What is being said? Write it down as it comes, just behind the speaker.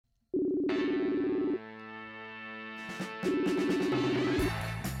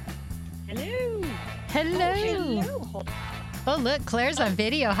Hello. Hello. Oh, look, Claire's on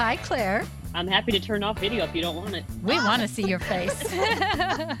video. Hi, Claire. I'm happy to turn off video if you don't want it. We want to see your face.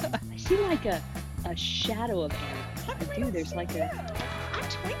 I see like a shadow of Anna. I do. There's like a... I'm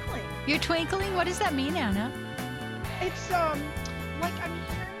twinkling. You're twinkling? What does that mean, Anna? It's like I'm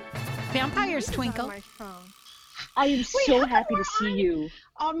here. Vampires On twinkle. my phone. I am so how happy come to see you.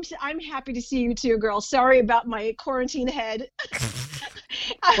 I'm happy to see you too, girl. Sorry about my quarantine head.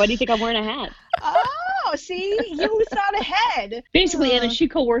 Why do you think I'm wearing a hat? Oh, see, you thought ahead. Basically, Anna, she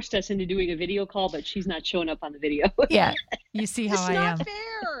coerced us into doing a video call, but she's not showing up on the video. Yeah, you see how It's I am. not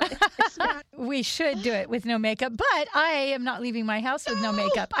fair. It's not. We should do it with no makeup, but I am not leaving my house with no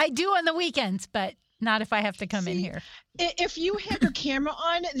makeup. I do on the weekends, but not if I have to come in here. If you had your camera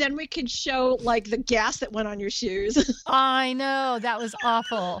on, then we could show like the gas that went on your shoes. I know, that was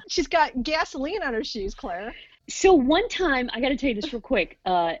awful. She's got gasoline on her shoes, Claire. So one time, I got to tell you this real quick.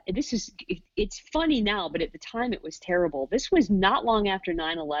 It's funny now, but at the time it was terrible. This was not long after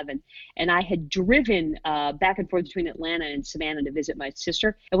 9/11, and I had driven back and forth between Atlanta and Savannah to visit my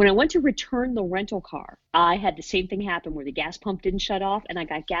sister. And when I went to return the rental car, I had the same thing happen where the gas pump didn't shut off, and I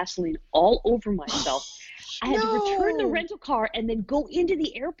got gasoline all over myself. I had to return the rental car and then go into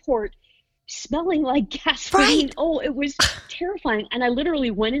the airport smelling like gasoline. Right. Oh, it was terrifying. And I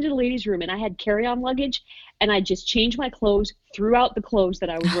literally went into the ladies' room, and I had carry-on luggage, and I just changed my clothes, threw out the clothes that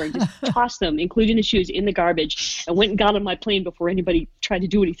I was wearing, just tossed them, including the shoes, in the garbage, and went and got on my plane before anybody tried to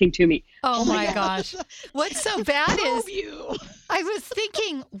do anything to me. Oh my gosh. What's so bad is you. I was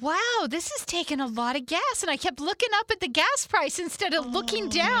thinking, wow, this is taking a lot of gas. And I kept looking up at the gas price instead of looking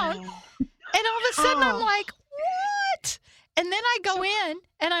down. And all of a sudden I'm like, what? And then I go in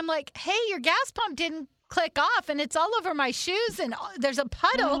and I'm like, hey, your gas pump didn't click off and it's all over my shoes and there's a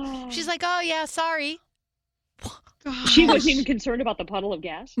puddle. She's like, oh, yeah, sorry. She wasn't even concerned about the puddle of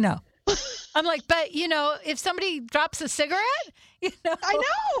gas? No. I'm like, but, if somebody drops a cigarette, I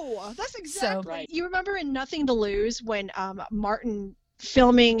know. That's exactly. So, right. You remember in Nothing to Lose when Martin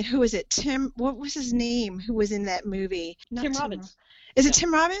filming, who is it? Tim, what was his name? Who was in that movie? Not Tim Robbins. Is it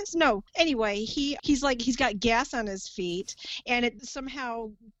Tim Robbins? No. Anyway, he's got gas on his feet and it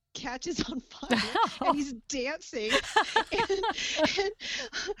somehow catches on fire and he's dancing. and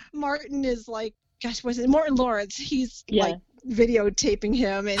Martin is like, gosh, was it Martin Lawrence? He's like videotaping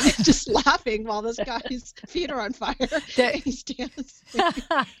him and just laughing while this guy's feet are on fire. And he's dancing.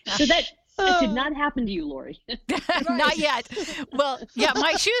 So that did not happen to you, Laurie. Not yet. Well, yeah,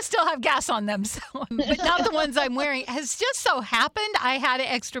 my shoes still have gas on them, but not the ones I'm wearing. It has just so happened I had an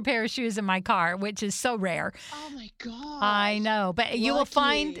extra pair of shoes in my car, which is so rare. Oh my God. I know, but you will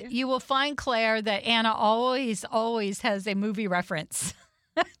find, Claire, that Anna always has a movie reference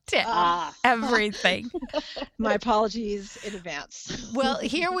to everything. My apologies in advance. Well,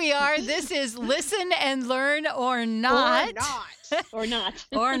 here we are. This is Listen and Learn or Not. Or not.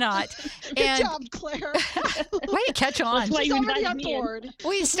 Or not. Good job, Claire. Way to catch on. That's why you already invited on me in. board.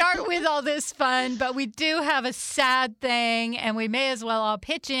 We start with all this fun, but we do have a sad thing, and we may as well all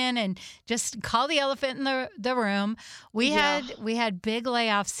pitch in and just call the elephant in the room. We had big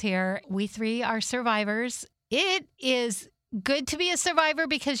layoffs here. We three are survivors. It is good to be a survivor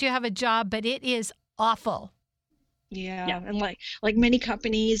because you have a job, but it is awful. Yeah, and like many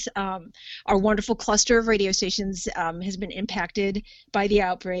companies, our wonderful cluster of radio stations has been impacted by the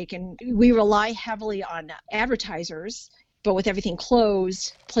outbreak, and we rely heavily on advertisers. But with everything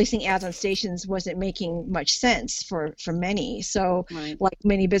closed, placing ads on stations wasn't making much sense for many. So like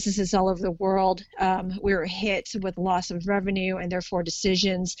many businesses all over the world, we were hit with loss of revenue, and therefore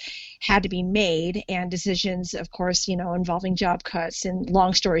decisions had to be made. And decisions, of course, involving job cuts. And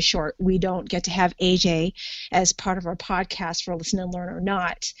long story short, we don't get to have AJ as part of our podcast for Listen and Learn or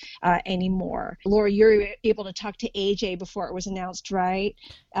Not anymore. Laura, you're able to talk to AJ before it was announced, right?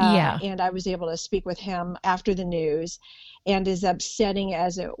 Yeah. And I was able to speak with him after the news. And as upsetting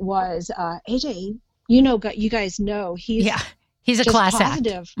as it was, AJ, you guys know he's a class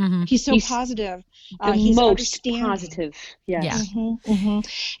positive. act. Mm-hmm. He's positive. He's most understanding. positive. Yes. Yeah. Mm-hmm, mm-hmm.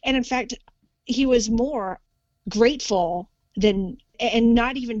 And in fact, he was more grateful and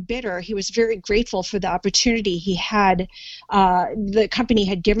not even bitter. He was very grateful for the opportunity he had. The company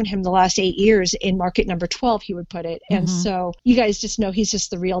had given him the last 8 years in market number 12, he would put it. And so you guys just know he's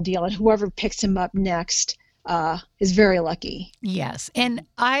just the real deal. And whoever picks him up next is very lucky. Yes. And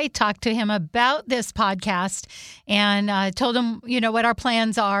I talked to him about this podcast and told him, what our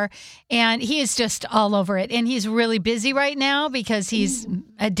plans are. And he is just all over it. And he's really busy right now because he's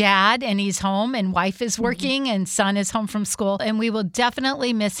a dad and he's home and wife is working and son is home from school. And we will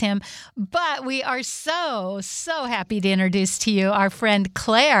definitely miss him. But we are so, so happy to introduce to you our friend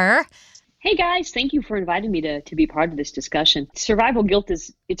Claire. Hey guys, thank you for inviting me to be part of this discussion. Survival guilt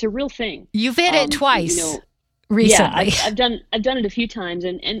it's a real thing. You've hit it twice Yeah, recently. I've done it a few times,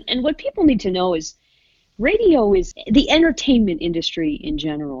 and what people need to know is radio is the entertainment industry in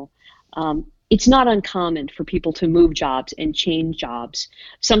general. It's not uncommon for people to move jobs and change jobs,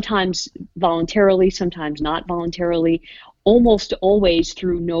 sometimes voluntarily, sometimes not voluntarily, almost always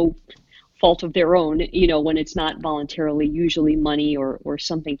through no fault of their own, when it's not voluntarily, usually money or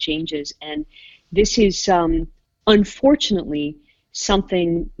something changes. And this is unfortunately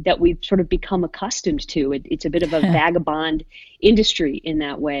something that we've sort of become accustomed to. It's a bit of a vagabond industry in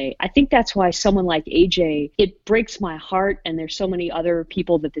that way. I think that's why someone like AJ, it breaks my heart, and there's so many other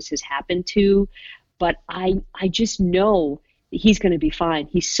people that this has happened to, but I just know he's going to be fine.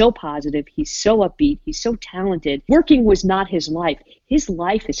 He's so positive. He's so upbeat. He's so talented. Working was not his life. His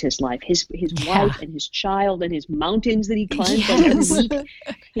life is his life. His wife and his child and his mountains that he climbs every week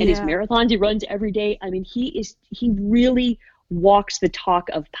and his marathons he runs every day. I mean, he really walks the talk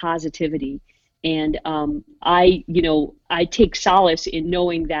of positivity. And I take solace in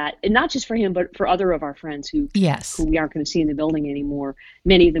knowing that, and not just for him, but for other of our friends who we aren't going to see in the building anymore.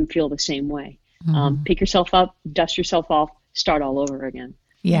 Many of them feel the same way. Pick yourself up, dust yourself off, start all over again.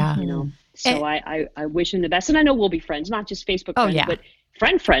 Yeah. So I wish him the best. And I know we'll be friends, not just Facebook friends, but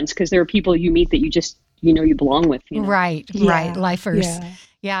friends, because there are people you meet that you just, you belong with. Right. Lifers.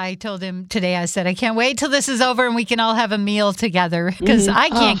 Yeah, I told him today, I said, I can't wait till this is over and we can all have a meal together, because I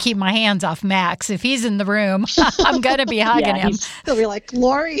can't keep my hands off Max. If he's in the room, I'm going to be hugging him. He'll be like,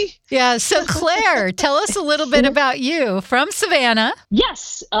 Laurie. Yeah. So Claire, tell us a little bit about you from Savannah.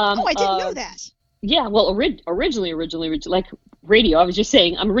 Yes. I didn't know that. Yeah. Well, originally, like radio, I was just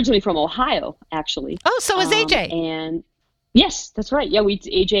saying, I'm originally from Ohio, actually. Oh, so is AJ. And yes, that's right. Yeah,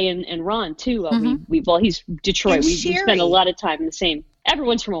 AJ and Ron too. He's Detroit. We spend a lot of time in the same.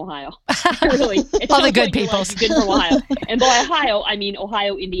 Everyone's from Ohio. Really. All the good people. Good from Ohio. And by Ohio, I mean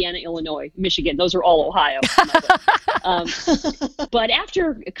Ohio, Indiana, Illinois, Michigan. Those are all Ohio. But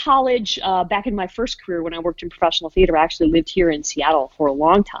after college, back in my first career when I worked in professional theater, I actually lived here in Seattle for a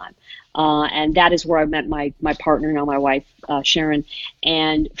long time. And that is where I met my partner, now my wife, Sharon.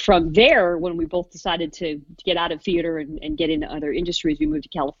 And from there, when we both decided to get out of theater and get into other industries, we moved to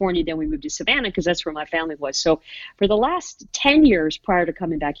California. Then we moved to Savannah because that's where my family was. So for the last 10 years prior to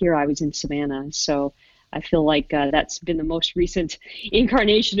coming back here, I was in Savannah. So I feel like that's been the most recent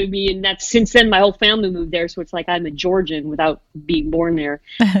incarnation of me. And that's since then my whole family moved there. So it's like I'm a Georgian without being born there.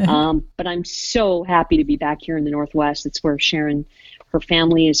 But I'm so happy to be back here in the Northwest. It's where Sharon, her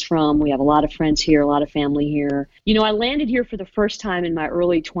family is from. We have a lot of friends here, a lot of family here. I landed here for the first time in my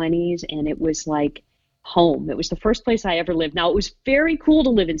early 20s, and it was like home. It was the first place I ever lived. Now, it was very cool to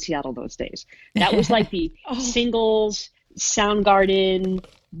live in Seattle those days. That was like the Singles, Soundgarden,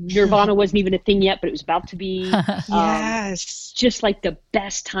 Nirvana wasn't even a thing yet, but it was about to be. Yes. Just like the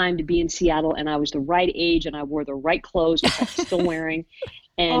best time to be in Seattle, and I was the right age, and I wore the right clothes, which I'm still wearing.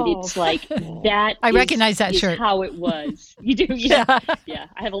 And it's like that. I recognize that shirt. How it was. You do, yeah. I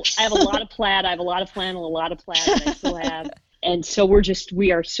have a lot of plaid. I have a lot of flannel, a lot of plaid that I still have. And so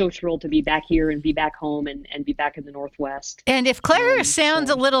we are so thrilled to be back here and be back home and be back in the Northwest. And if Claire sounds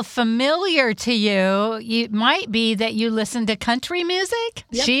a little familiar to you, it might be that you listen to country music.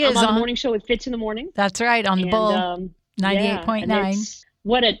 Yep, She is on the morning show with Fitz in the Morning. That's right, on the Bull 98.9.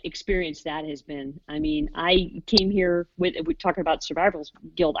 What an experience that has been. I mean, I came here we're talking about Survival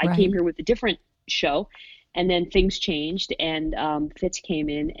Guild. I came here with a different show, and then things changed, and Fitz came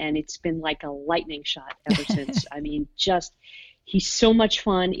in, and it's been like a lightning shot ever since. I mean, he's so much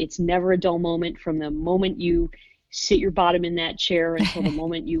fun. It's never a dull moment from the moment you sit your bottom in that chair until the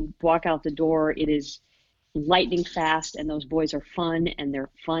moment you walk out the door. It is lightning fast, and those boys are fun, and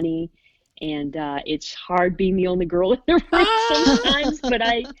they're funny. And it's hard being the only girl in the room sometimes, but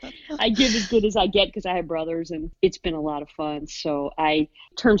I give as good as I get because I have brothers, and it's been a lot of fun. So in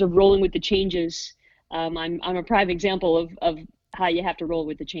terms of rolling with the changes, I'm a prime example of how you have to roll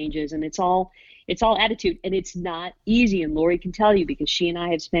with the changes, and it's all attitude, and it's not easy. And Laurie can tell you because she and I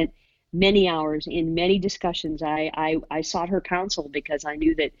have spent many hours in many discussions. I sought her counsel because I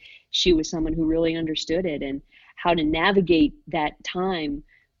knew that she was someone who really understood it and how to navigate that time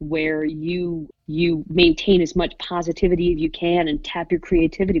where you maintain as much positivity as you can and tap your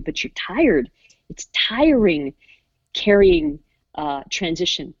creativity, but you're tired. It's tiring carrying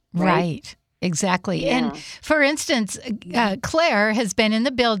transition. Right. Exactly. Yeah. And for instance, Claire has been in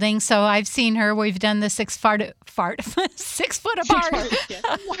the building, so I've seen her. We've done the 6 foot apart. 6 foot apart.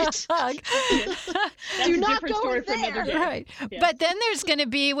 What? That's Do a not different go story for another there. day. Right. Yeah. But then there's going to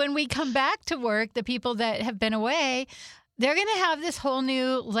be, when we come back to work, the people that have been away, they're going to have this whole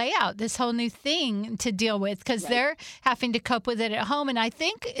new layout, this whole new thing to deal with because they're having to cope with it at home. And I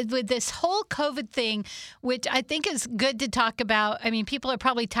think with this whole COVID thing, which I think is good to talk about, I mean, people are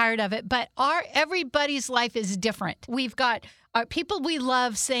probably tired of it, but everybody's life is different. We've got people we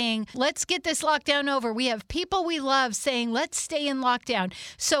love saying, let's get this lockdown over. We have people we love saying, let's stay in lockdown.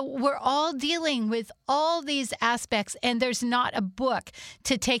 So we're all dealing with all these aspects, and there's not a book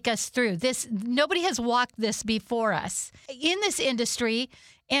to take us through this. Nobody has walked this before us. In this industry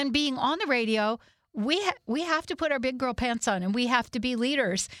and being on the radio, we have to put our big girl pants on, and we have to be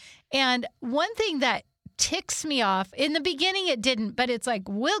leaders. And one thing that ticks me off, in the beginning it didn't, but it's like,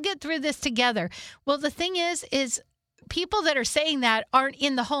 we'll get through this together. Well, the thing is people that are saying that aren't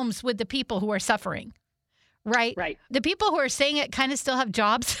in the homes with the people who are suffering, right? Right. The people who are saying it kind of still have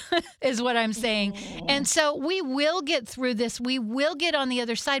jobs is what I'm saying. And so we will get through this. We will get on the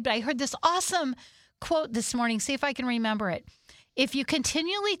other side. But I heard this awesome quote this morning. See if I can remember it. If you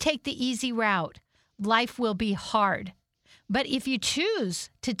continually take the easy route, life will be hard. But if you choose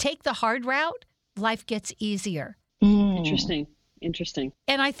to take the hard route, life gets easier. Interesting.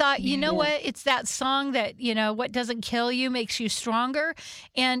 And I thought, you know what? It's that song that, what doesn't kill you makes you stronger.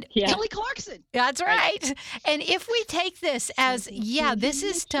 And Kelly Clarkson. That's right. And if we take this as, this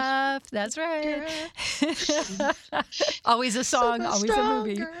is tough. That's right. Always a song, always a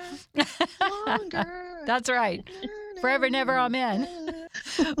movie. That's right. Forever, never, amen.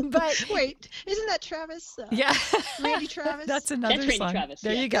 But wait, isn't that Travis? Randy Travis. That's another Randy song. Travis.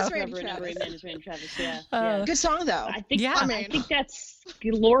 There you go. Forever, never, amen is Randy Travis. Yeah. Good song though. I think that's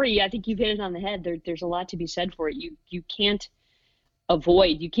Laurie. I think you've hit it on the head. There's a lot to be said for it. You can't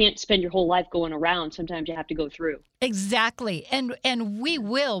avoid. You can't spend your whole life going around. Sometimes you have to go through. Exactly. And we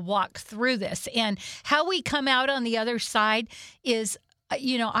will walk through this. And how we come out on the other side is,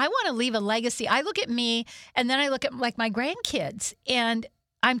 I want to leave a legacy. I look at me and then I look at like my grandkids and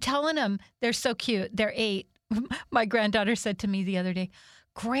I'm telling them they're so cute. They're 8. My granddaughter said to me the other day,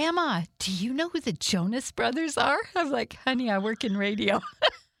 Grandma, do you know who the Jonas Brothers are? I'm like, honey, I work in radio.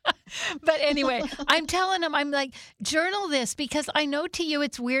 But anyway, I'm telling them, I'm like, journal this because I know to you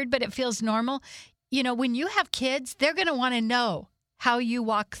it's weird, but it feels normal. When you have kids, they're going to want to know how you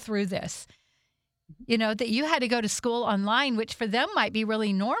walk through this. That you had to go to school online, which for them might be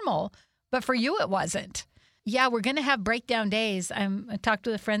really normal, but for you it wasn't. Yeah, we're going to have breakdown days. I talked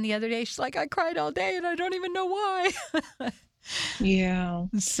to a friend the other day. She's like, I cried all day and I don't even know why. Yeah.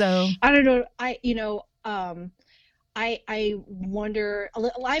 So I don't know. I wonder.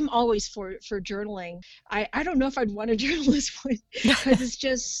 I'm always for journaling. I don't know if I'd want to journal this one because it's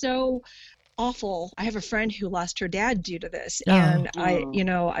just so awful. I have a friend who lost her dad due to this, and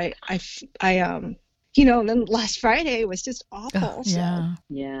then last Friday was just awful. So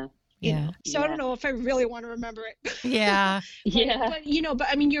I don't know if I really want to remember it. Yeah. But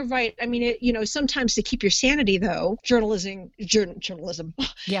I mean, you're right. I mean, sometimes to keep your sanity though, journalism.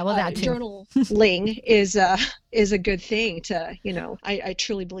 Yeah, well, that too. Journaling is a good thing to, I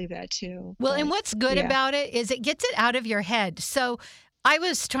truly believe that too. Well, and what's good about it is it gets it out of your head. So I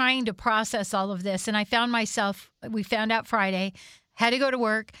was trying to process all of this and I found myself, we found out Friday, had to go to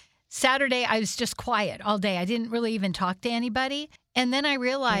work. Saturday, I was just quiet all day. I didn't really even talk to anybody. And then I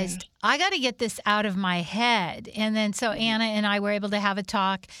realized I got to get this out of my head. And then so Anna and I were able to have a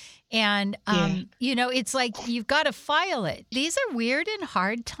talk. And, it's like you've got to file it. These are weird and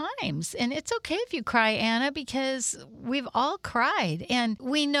hard times. And it's okay if you cry, Anna, because we've all cried. And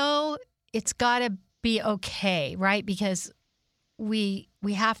we know it's got to be okay, right? Because we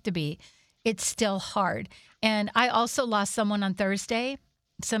have to be. It's still hard. And I also lost someone on Thursday.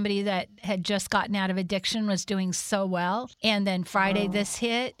 Somebody that had just gotten out of addiction was doing so well. And then Friday this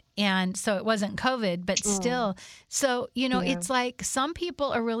hit. And so it wasn't COVID, but still. So, it's like some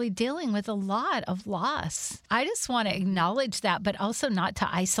people are really dealing with a lot of loss. I just want to acknowledge that, but also not to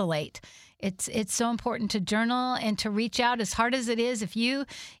isolate. It's so important to journal and to reach out as hard as it is. If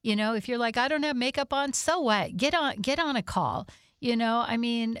if you're like, I don't have makeup on, so what? Get on a call.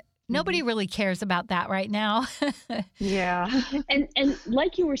 Nobody really cares about that right now. Yeah. And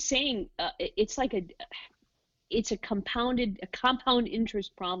like you were saying, it's like it's a compound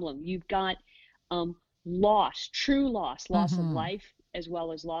interest problem. You've got true loss of life, as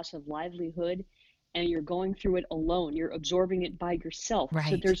well as loss of livelihood, and you're going through it alone. You're absorbing it by yourself. Right.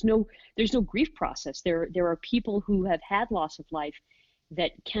 So there's no grief process. There are people who have had loss of life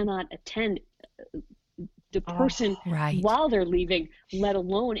that cannot attend the person while they're leaving, let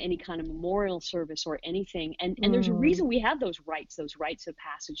alone any kind of memorial service or anything. And there's a reason we have those rites of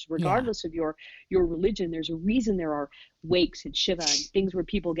passage, regardless of your religion. There's a reason there are wakes and shiva and things where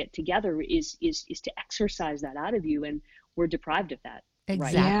people get together is to exercise that out of you. And we're deprived of that.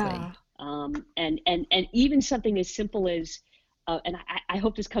 Exactly. Yeah. And even something as simple as, and I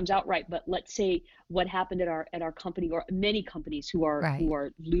hope this comes out right, but let's say what happened at our company, or many companies who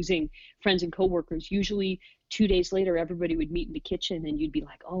are losing friends and coworkers. Usually 2 days later, everybody would meet in the kitchen, and you'd be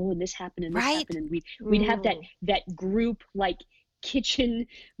like, oh, and this happened, and this happened, and we'd have that group like kitchen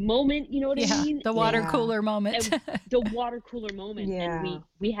moment. You know what I mean? The water cooler moment. The water cooler moment, and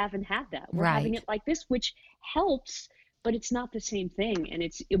we haven't had that. We're having it like this, which helps, but it's not the same thing, and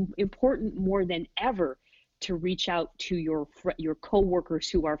it's important more than ever to reach out to your coworkers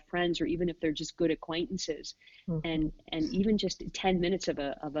who are friends, or even if they're just good acquaintances, and even just 10 minutes of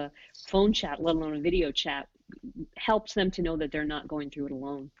a phone chat, let alone a video chat, helps them to know that they're not going through it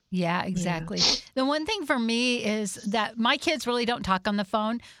alone. Yeah, exactly. Yeah. The one thing for me is that my kids really don't talk on the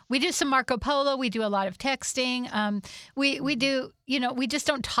phone. We do some Marco Polo. We do a lot of texting. We do, we just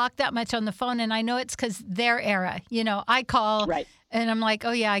don't talk that much on the phone. And I know it's because their era. I call. Right. And I'm like,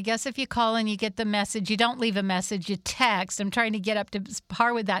 oh, yeah, I guess if you call and you get the message, you don't leave a message, you text. I'm trying to get up to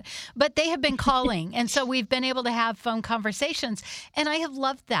par with that. But they have been calling. And so we've been able to have phone conversations. And I have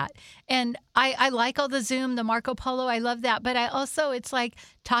loved that. And I like all the Zoom, the Marco Polo. I love that. But it's like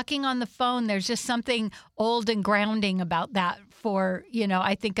talking on the phone. There's just something old and grounding about that for,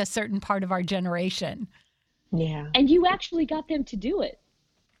 I think a certain part of our generation. Yeah. And you actually got them to do it.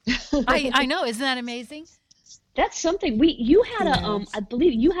 I know. Isn't that amazing? That's something you had I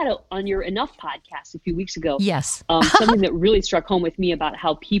believe you had on your Enough podcast a few weeks ago. Yes. Something that really struck home with me about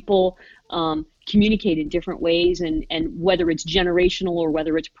how people communicate in different ways, and whether it's generational or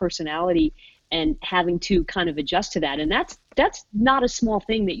whether it's personality, and having to kind of adjust to that. And that's not a small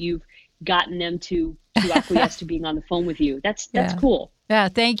thing that you've gotten them to acquiesce to being on the phone with you. That's cool. Yeah,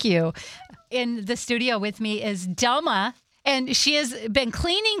 thank you. In the studio with me is Delma, and she has been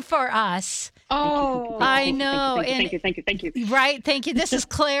cleaning for us. Oh, I know. Thank you. Right, thank you. This is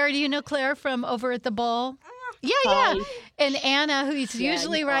Claire. Do you know Claire from over at the Bowl? Yeah. And Anna, who's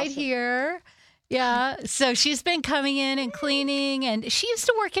usually right here. Yeah. So she's been coming in and cleaning, and she used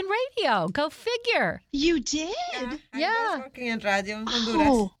to work in radio. Go figure. You did? Yeah. I was working in radio in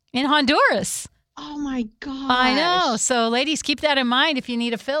Honduras. In Honduras. Oh my God. I know. So ladies, keep that in mind if you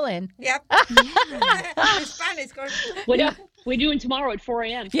need a fill-in. Yep. Spanish. What are we doing tomorrow at 4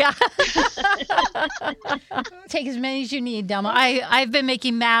 a.m.? Yeah. Take as many as you need, Delma. I've been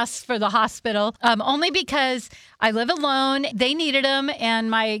making masks for the hospital, only because I live alone. They needed them,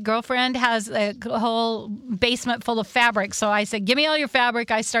 and my girlfriend has a whole basement full of fabric. So I said, give me all your fabric.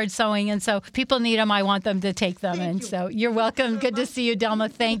 I started sewing, and so if people need them, I want them to take them. So you're welcome. Good to see you,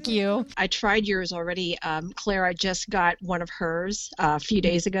 Delma. Thank you. I tried yours already. Claire, I just got one of hers a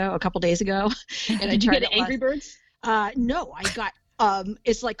couple days ago. And Did you get the Angry Birds? No, I got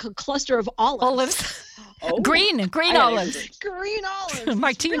it's like a cluster of olives. Oh. Green olives. Green olives.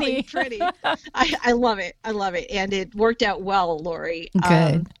 Martini. Really pretty. I love it. And it worked out well, Laurie.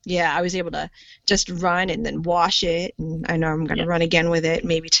 Good. Yeah, I was able to just run and then wash it. And I know I'm going to run again with it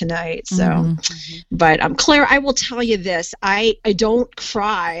maybe tonight. So, But Claire, I will tell you this. I don't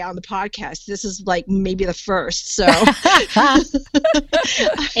cry on the podcast. This is like maybe the first. So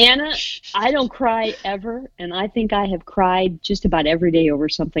Anna, I don't cry ever. And I think I have cried just about every day over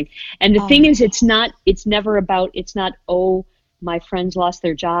something. And the thing is, it's not, oh, my friends lost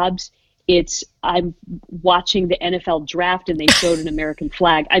their jobs. It's, I'm watching the NFL draft and they showed an American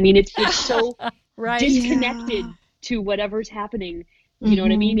flag. I mean, it's so disconnected to whatever's happening. You know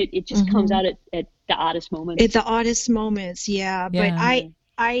what I mean? It just comes out at the oddest moments. At the oddest moments, yeah. But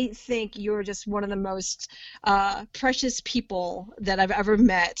I think you're just one of the most precious people that I've ever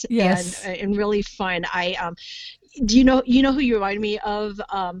met. Yes. And really fun. Do you know who you remind me of?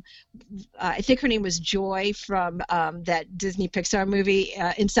 I think her name was Joy from that Disney Pixar movie,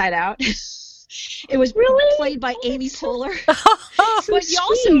 Inside Out. It was played by Amy Poehler. But you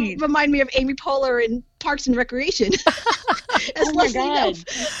also remind me of Amy Poehler in Parks and Recreation. Oh my God.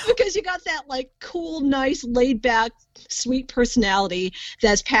 Because you got that like cool, nice, laid back, sweet personality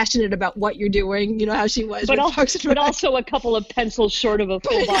that's passionate about what you're doing. You know how she was. But also a couple of pencils short of a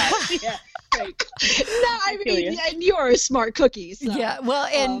full box. Yeah. Right. No, I mean, and you're a smart cookie. So. Yeah, well,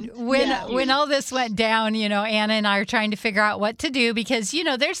 and when all this went down, Anna and I are trying to figure out what to do because,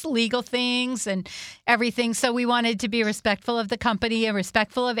 there's legal things and everything. So we wanted to be respectful of the company and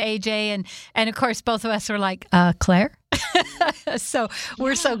respectful of AJ. And of course, both of us were like, Claire? So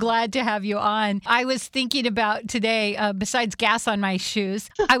we're so glad to have you on. I was thinking about today, besides gas on my shoes,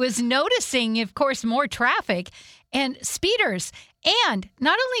 I was noticing, of course, more traffic and speeders. And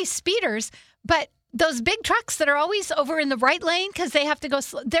not only speeders, but those big trucks that are always over in the right lane because they have to go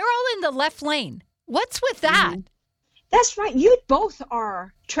slow. They're all in the left lane. What's with that? That's right. You both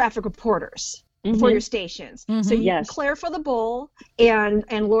are traffic reporters for your stations. So Yes. Claire for the Bull and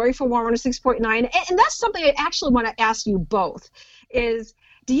Laurie for 106.9. And that's something I actually want to ask you both is,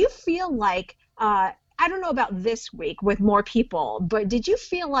 do you feel like, I don't know about this week with more people, but did you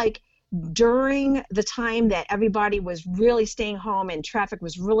feel like during the time that everybody was really staying home and traffic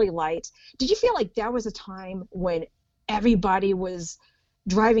was really light, did you feel like that was a time when everybody was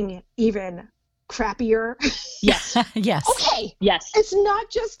driving even crappier? Yes. Yes. Okay. Yes. It's not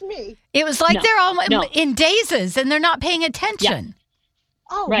just me. It was like No, they're all no. in dazes and they're not paying attention.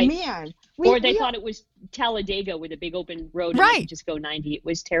 Oh, Right. man. Or they thought it was Talladega with a big open road and they Right. could just go 90. It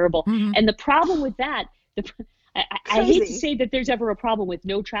was terrible. Mhm. And the problem with that, I hate to Crazy. say that there's ever a problem with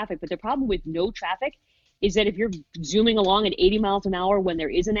no traffic, but the problem with no traffic is that if you're zooming along at 80 miles an hour when there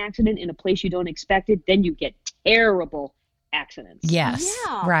is an accident in a place you don't expect it, then you get terrible accidents. Yes.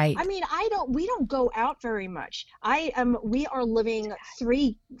 Yeah. Right. I mean, we don't go out very much. We are living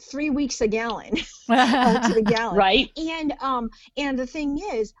three weeks a gallon to the gallon. Right? And the thing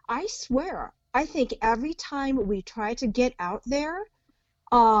is, I swear, I think every time we try to get out there,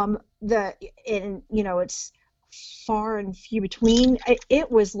 it's far and few between.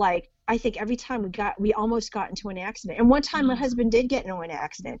 It was like, I think every time we almost got into an accident. And one time my husband did get into an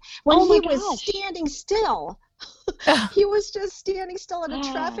accident when Oh my he was gosh. standing still. He was just standing still at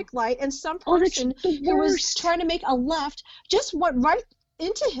a traffic light, and some Oh, that's person the who was worst. trying to make a left just went right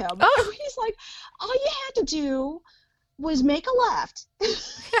into him. Oh. And he's like, all you had to do was make a left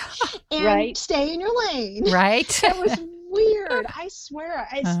and Right. stay in your lane. Right. It was weird. I swear.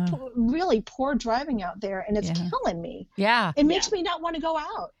 It's Uh-huh. really poor driving out there, and it's Yeah. killing me. Yeah. It makes me not want to go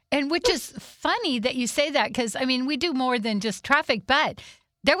out. And which is funny that you say that because, I mean, we do more than just traffic, but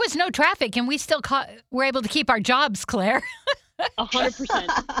there was no traffic and we still were able to keep our jobs, Claire. 100%.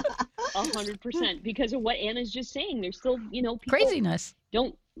 100%. Because of what Anna's just saying. There's still, people Craziness.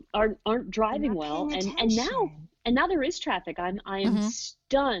 aren't driviving well. And now there is traffic. I am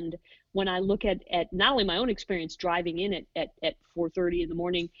stunned when I look at not only my own experience driving in at 4:30 in the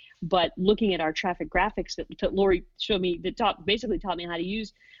morning, but looking at our traffic graphics that Laurie showed me, that basically taught me how to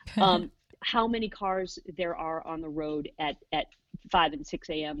use, how many cars there are on the road at 5 and 6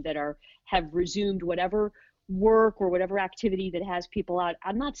 a.m. that have resumed whatever work or whatever activity that has people out.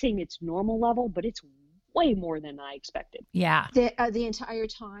 I'm not saying it's normal level, but it's way more than I expected. Yeah. The entire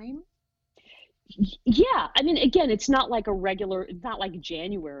time. Yeah, I mean, again, it's not like it's not like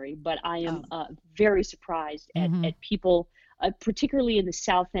January, but I am very surprised at people, particularly in the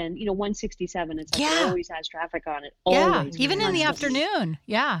south end. 167. It's like it always has traffic on it. Yeah. Always, Even in the constantly. afternoon.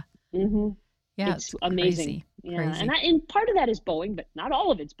 Yeah. Mm-hmm. Yeah. It's amazing. Crazy. Yeah, Crazy. and part of that is Boeing, but not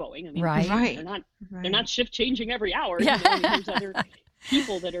all of it's Boeing. I mean, Right. they're not shift changing every hour. Yeah. I mean, there's other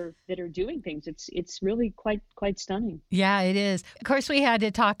people that are doing things. It's really quite stunning. Yeah, it is. Of course, we had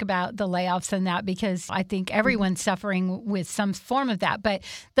to talk about the layoffs and that because I think everyone's suffering with some form of that. But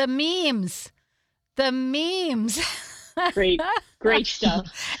the memes. Great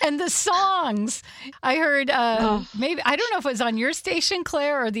stuff. And the songs. I heard maybe, I don't know if it was on your station,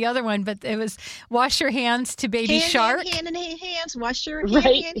 Claire, or the other one, but it was Wash Your Hands to Baby Shark. Hand in hands, wash your hand,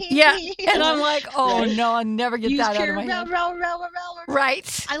 Right. hand. Yeah. And I'm like, oh Right. no, I'll never get Use that out your of my head. row.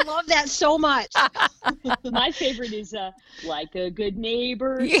 Right. I love that so much. My favorite is like a good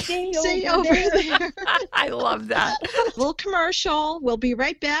neighbor, stay Stay over over there. there. I love that. Little commercial. We'll be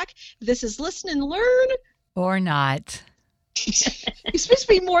right back. This is Listen and Learn. Or not. You're supposed to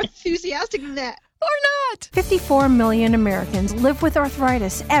be more enthusiastic than that. Or not. 54 million Americans live with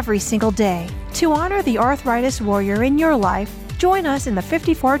arthritis every single day. To honor the arthritis warrior in your life, join us in the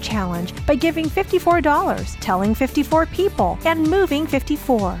 54 Challenge by giving $54, telling 54 people, and moving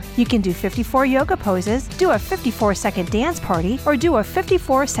 54. You can do 54 yoga poses, do a 54-second dance party, or do a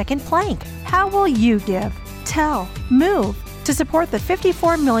 54-second plank. How will you give? Tell. Move. To support the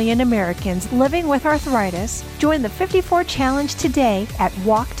 54 million Americans living with arthritis, join the 54 Challenge today at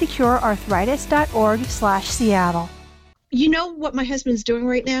walktocurearthritis.org/Seattle. You know what my husband's doing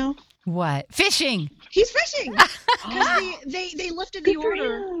right now? What? Fishing. He's fishing. Because they lifted the Good for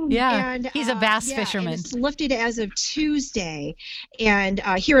order. him. Yeah. And, He's a bass and fisherman. it's lifted as of Tuesday, and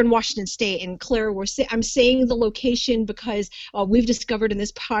here in Washington State. And Claire, I'm saying the location because we've discovered in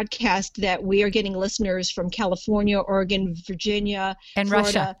this podcast that we are getting listeners from California, Oregon, Virginia, And Florida,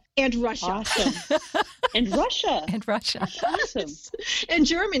 Russia. and Russia, Awesome. And Russia. And Russia. Awesome. and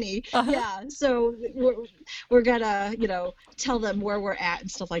Germany. Uh-huh. Yeah, so we're gonna tell them where we're at and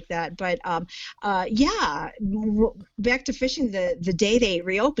stuff like that. But back to fishing. The day they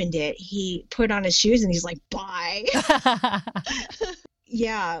reopened it, he put on his shoes and he's like, bye.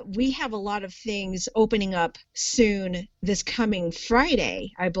 we have a lot of things opening up soon this coming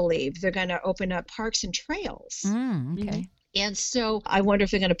Friday, I believe. They're going to open up parks and trails. Okay. And so I wonder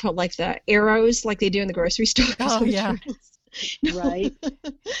if they're going to put like the arrows like they do in the grocery store. Oh, yeah. Right.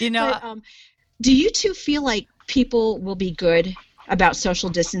 But, do you two feel like people will be good about social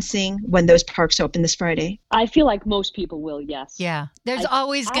distancing when those parks open this Friday? I feel like most people will, yes. Yeah. There's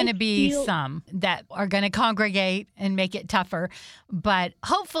always going to be some that are going to congregate and make it tougher. But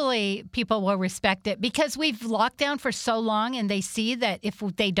hopefully people will respect it because we've locked down for so long and they see that if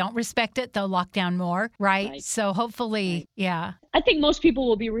they don't respect it, they'll lock down more, right? So hopefully, yeah. I think most people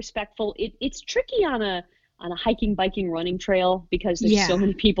will be respectful. It's tricky on a hiking, biking, running trail because there's so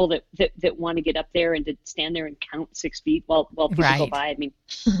many people that want to get up there and to stand there and count 6 feet while people go by. I mean,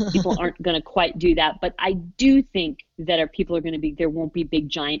 people aren't going to quite do that, but I do think that people are going to be, there won't be big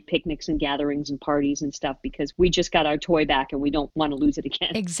giant picnics and gatherings and parties and stuff because we just got our toy back and we don't want to lose it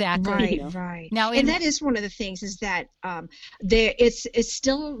again. Exactly. Right. Now, and that is one of the things is that it's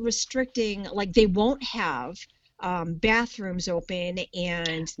still restricting, like they won't have bathrooms open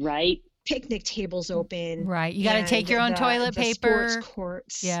and picnic tables open. Right. You got to take your own toilet paper. Sports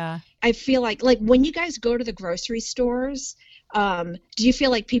courts. Yeah. I feel like when you guys go to the grocery stores, do you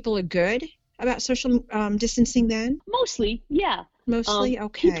feel like people are good about social distancing then? Mostly, yeah. Mostly?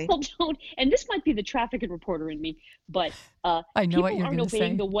 Okay. People don't, and this might be the traffic reporter in me, but I know what you're people aren't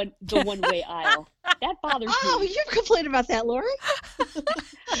obeying the one-way aisle. That bothers me. Oh, you've complained about that, Laurie?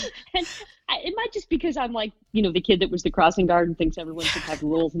 And it might just because I'm like, the kid that was the crossing guard and thinks everyone should have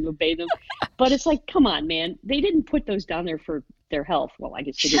rules and obey them. But it's like, come on, man. They didn't put those down there for their health. Well, I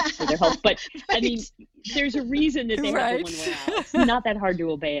guess they did for their health. But, I mean, there's a reason that they have the one-way aisle. It's not that hard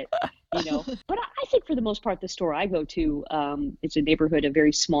to obey it, But I think for the most part, the store I go to, it's a neighborhood,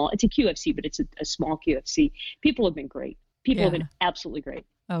 it's a QFC, but it's a small QFC. People have been great. People have been absolutely great.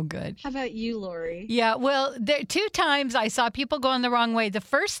 Oh, good. How about you, Laurie? Yeah, well, 2 times I saw people going the wrong way. The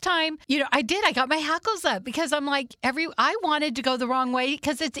first time, I got my hackles up because I'm like, I wanted to go the wrong way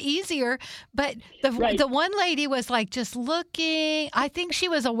because it's easier. But the one lady was like just looking. I think she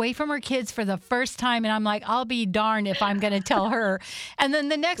was away from her kids for the first time. And I'm like, I'll be darned if I'm going to tell her. And then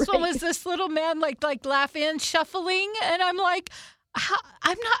the next one was this little man like laughing, shuffling. And I'm like,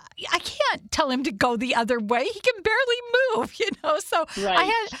 I can't tell him to go the other way. He can barely move, So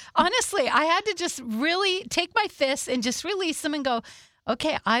I had to just really take my fists and just release them and go,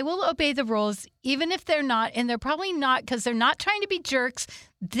 okay, I will obey the rules, even if they're not. And they're probably not because they're not trying to be jerks.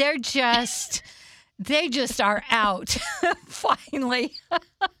 They just are out finally.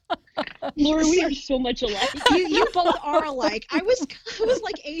 Laura, we are so much alike. You both are alike. I was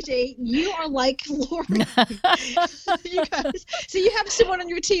like AJ. You are like Laurie. You guys. So you have someone on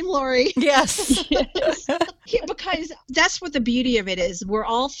your team, Laurie. Yes. Yeah, because that's what the beauty of it is. We're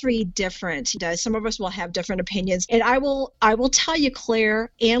all 3 different. Some of us will have different opinions, and I will tell you,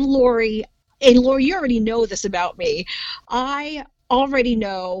 Claire and Laurie, you already know this about me. I already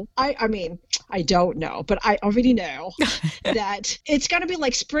know, I mean, I don't know, but I already know that it's going to be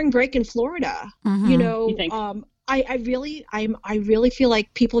like spring break in Florida. Mm-hmm. You think? I really feel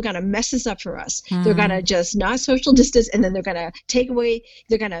like people are going to mess this up for us. They're going to just not social distance, and then they're going to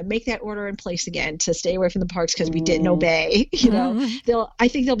they're going to make that order in place again to stay away from the parks because we didn't obey. I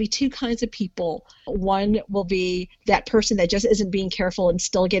think there'll be 2 kinds of people. One will be that person that just isn't being careful and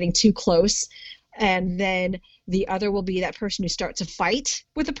still getting too close. And then the other will be that person who starts a fight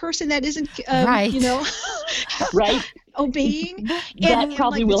with a person that isn't, obeying. That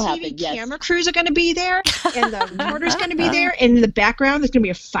probably will happen. The TV yes. camera crews are going to be there, and the reporter's going to be there, and in the background there's going to be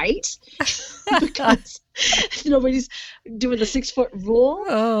a fight because nobody's doing the 6-foot rule.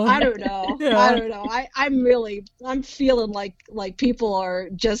 Oh. I don't know. Yeah. I don't know. I'm feeling like people are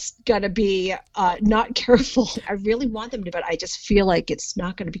just going to be not careful. I really want them to, but I just feel like it's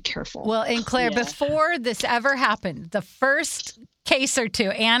not going to be careful. Well, and Claire, before this ever happened, the first case or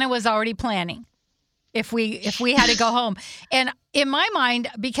 2, Anna was already planning if we had to go home. And in my mind,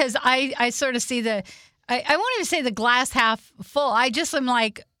 because I sort of see I won't even say the glass half full. I just am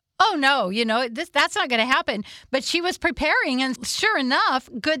like, oh no, that's not going to happen. But she was preparing, and sure enough,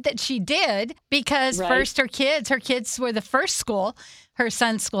 good that she did, because first her kids were the first school, her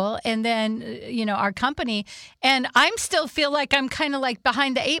son's school, and then, our company. And I'm still feel like I'm kind of like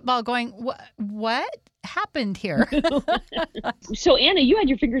behind the 8 ball going, what? happened here? So Anna, you had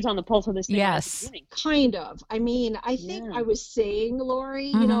your fingers on the pulse of this thing. Yes. Kind of. I mean, I think I was saying, Laurie,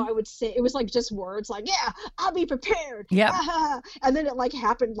 you know, I would say, it was like just words like, yeah, I'll be prepared. Yeah. And then it like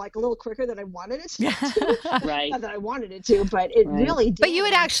happened like a little quicker than I wanted it to. Right. Not that I wanted it to, but it really did. But you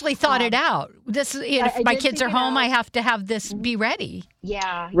had actually thought it out. This, if my did kids are think it home, out. I have to have this be ready.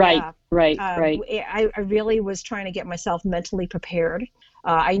 Yeah. Right. Yeah. Right. I really was trying to get myself mentally prepared.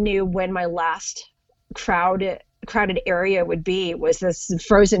 I knew when my last crowded area would be was this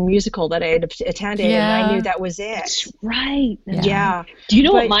Frozen musical that I had attended, and I knew that was it. That's right. Yeah. Do you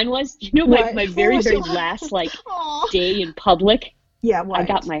know what mine was? You know, my very, was very yours? last day in public, Yeah, I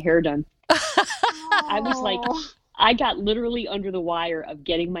got my hair done. I was like, I got literally under the wire of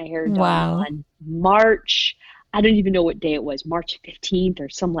getting my hair done on March. I don't even know what day it was, March 15th or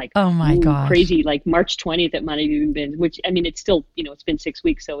some like crazy, like March 20th it might have even been, which, I mean, it's still, you know, it's been 6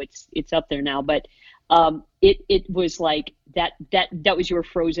 weeks, so it's up there now. But it was like that was your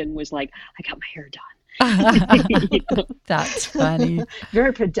Frozen, was like, I got my hair done. That's funny.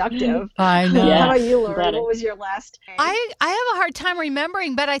 Very productive. I know. How about you, Laurie? What was your last day? I have a hard time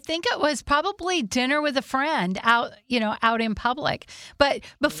remembering, but I think it was probably dinner with a friend out in public. But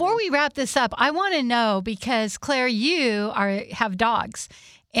before we wrap this up, I want to know, because Claire, you have dogs.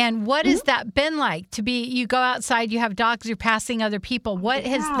 And what has that been like to be, you go outside, you have dogs, you're passing other people. What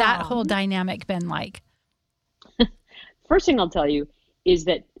has that whole dynamic been like? First thing I'll tell you is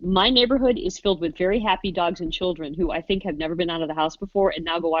that my neighborhood is filled with very happy dogs and children who I think have never been out of the house before and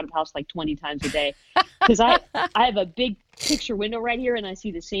now go out of the house like 20 times a day. Because I have a big picture window right here, and I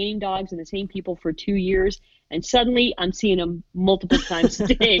see the same dogs and the same people for 2 years. And suddenly I'm seeing them multiple times a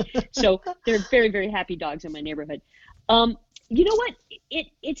day. So they're very, very happy dogs in my neighborhood. You know what?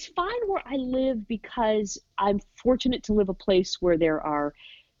 It's fine where I live because I'm fortunate to live a place where there are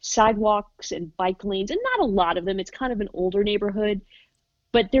sidewalks and bike lanes, and not a lot of them. It's kind of an older neighborhood,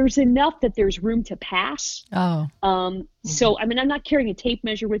 but there's enough that there's room to pass. So, I mean, I'm not carrying a tape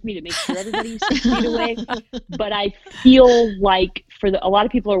measure with me to make sure everybody's 6 feet away, but I feel like a lot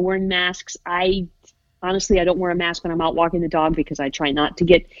of people are wearing masks. Honestly, I don't wear a mask when I'm out walking the dog because I try not to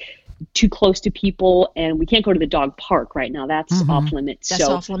get too close to people, and we can't go to the dog park right now. That's off limits. That's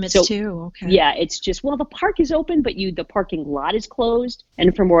off limits too. Okay. Yeah, it's just, well, the park is open, but the parking lot is closed.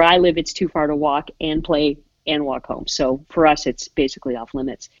 And from where I live, it's too far to walk and play and walk home. So for us, it's basically off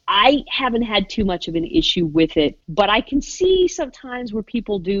limits. I haven't had too much of an issue with it, but I can see sometimes where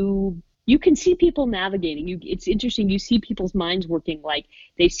people do. You can see people navigating. It's interesting. You see people's minds working, like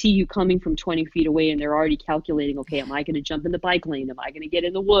they see you coming from 20 feet away and they're already calculating, okay, am I going to jump in the bike lane? Am I going to get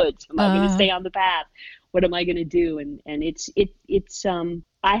in the woods? Am I going to stay on the path? What am I going to do? And it's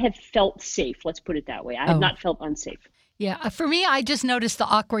I have felt safe. Let's put it that way. I have not felt unsafe. Yeah, for me, I just noticed the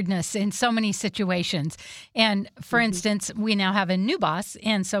awkwardness in so many situations. And for instance, we now have a new boss.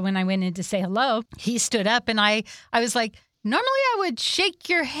 And so when I went in to say hello, he stood up and I was like, normally I would shake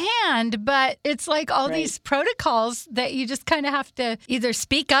your hand, but it's like all these protocols that you just kind of have to either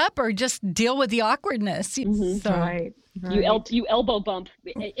speak up or just deal with the awkwardness. So, Right. You elbow bump,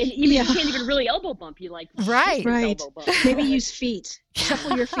 and even you can't even really elbow bump. You like elbow bump. Maybe use feet.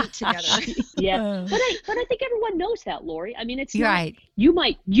 Shuffle your feet together. Yeah, but I think everyone knows that, Laurie. I mean, it's not, right. You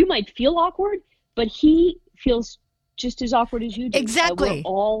might feel awkward, but he feels just as awkward as you do. Exactly. We're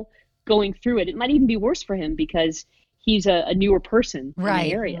all going through it. It might even be worse for him because he's a newer person in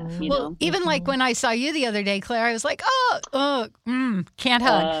the area. You know? Even like when I saw you the other day, Claire, I was like, can't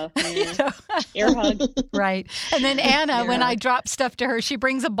hug. Air hug. Right. And then Anna, when I drop stuff to her, she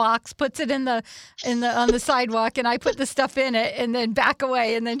brings a box, puts it on the sidewalk, and I put the stuff in it and then back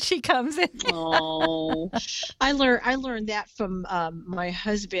away, and then she comes in. Oh. I learned that from my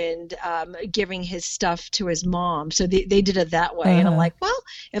husband giving his stuff to his mom. So they did it that way. And I'm like, well,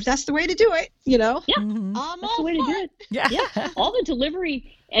 if that's the way to do it, you know. Yeah. That's the way to do it. Yeah. All the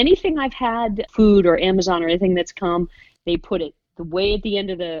delivery, anything I've had, food or Amazon or anything that's come, they put it way at the end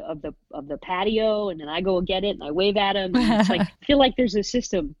of the patio, and then I go get it and I wave at them. And it's like, I feel like there's a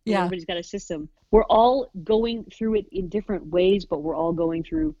system. Yeah. Everybody's got a system. We're all going through it in different ways, but we're all going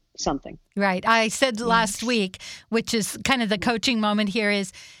through something. Right. I said last week, which is kind of the coaching moment here,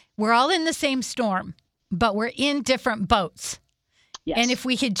 is we're all in the same storm, but we're in different boats. Yes. And if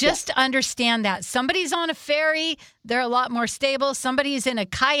we could just understand that somebody's on a ferry, they're a lot more stable. Somebody's in a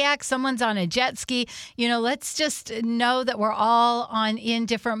kayak, someone's on a jet ski. Let's just know that we're all in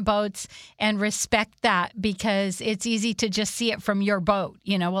different boats and respect that, because it's easy to just see it from your boat.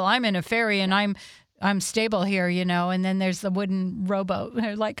 Well, I'm in a ferry and I'm stable here, and then there's the wooden rowboat.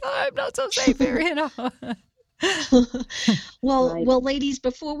 They're like, I'm not so safe here, Well, ladies,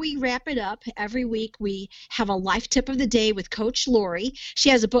 before we wrap it up, every week we have a life tip of the day with Coach Laurie. She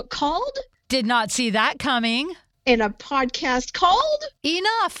has a book called Did not see that coming. and a podcast called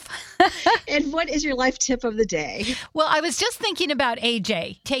Enough. And what is your life tip of the day? Well, I was just thinking about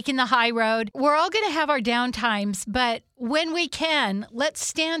AJ taking the high road. We're all going to have our down times, but when we can, let's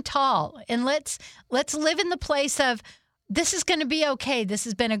stand tall and let's live in the place of this is going to be okay. This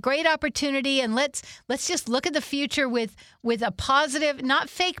has been a great opportunity, and let's just look at the future with a positive, not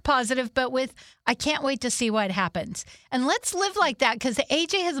fake positive, but with I can't wait to see what happens. And let's live like that because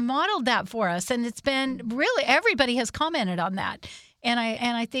AJ has modeled that for us, and it's been really everybody has commented on that. And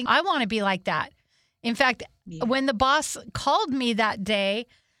I think I want to be like that. In fact, when the boss called me that day,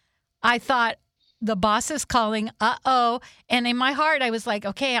 I thought, the boss is calling, uh-oh. And in my heart, I was like,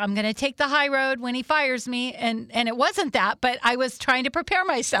 okay, I'm going to take the high road when he fires me. And it wasn't that, but I was trying to prepare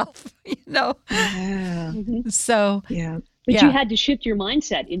myself, Yeah. So, Yeah. But you had to shift your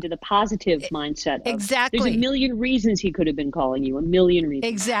mindset into the positive mindset. Exactly. There's a million reasons he could have been calling you, a million reasons.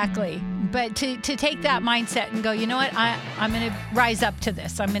 Exactly. But to take that mindset and go, you know what, I'm going to rise up to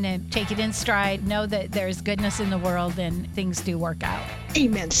this. I'm going to take it in stride, know that there's goodness in the world and things do work out.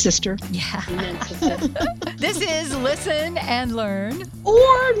 Amen, sister. Yeah. Amen, sister. This is Listen and Learn.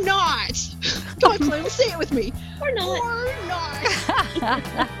 Or not. Come on, Claire, say it with me. Or not. Or not.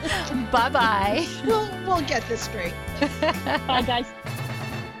 Bye-bye. We'll get this straight. Bye, guys.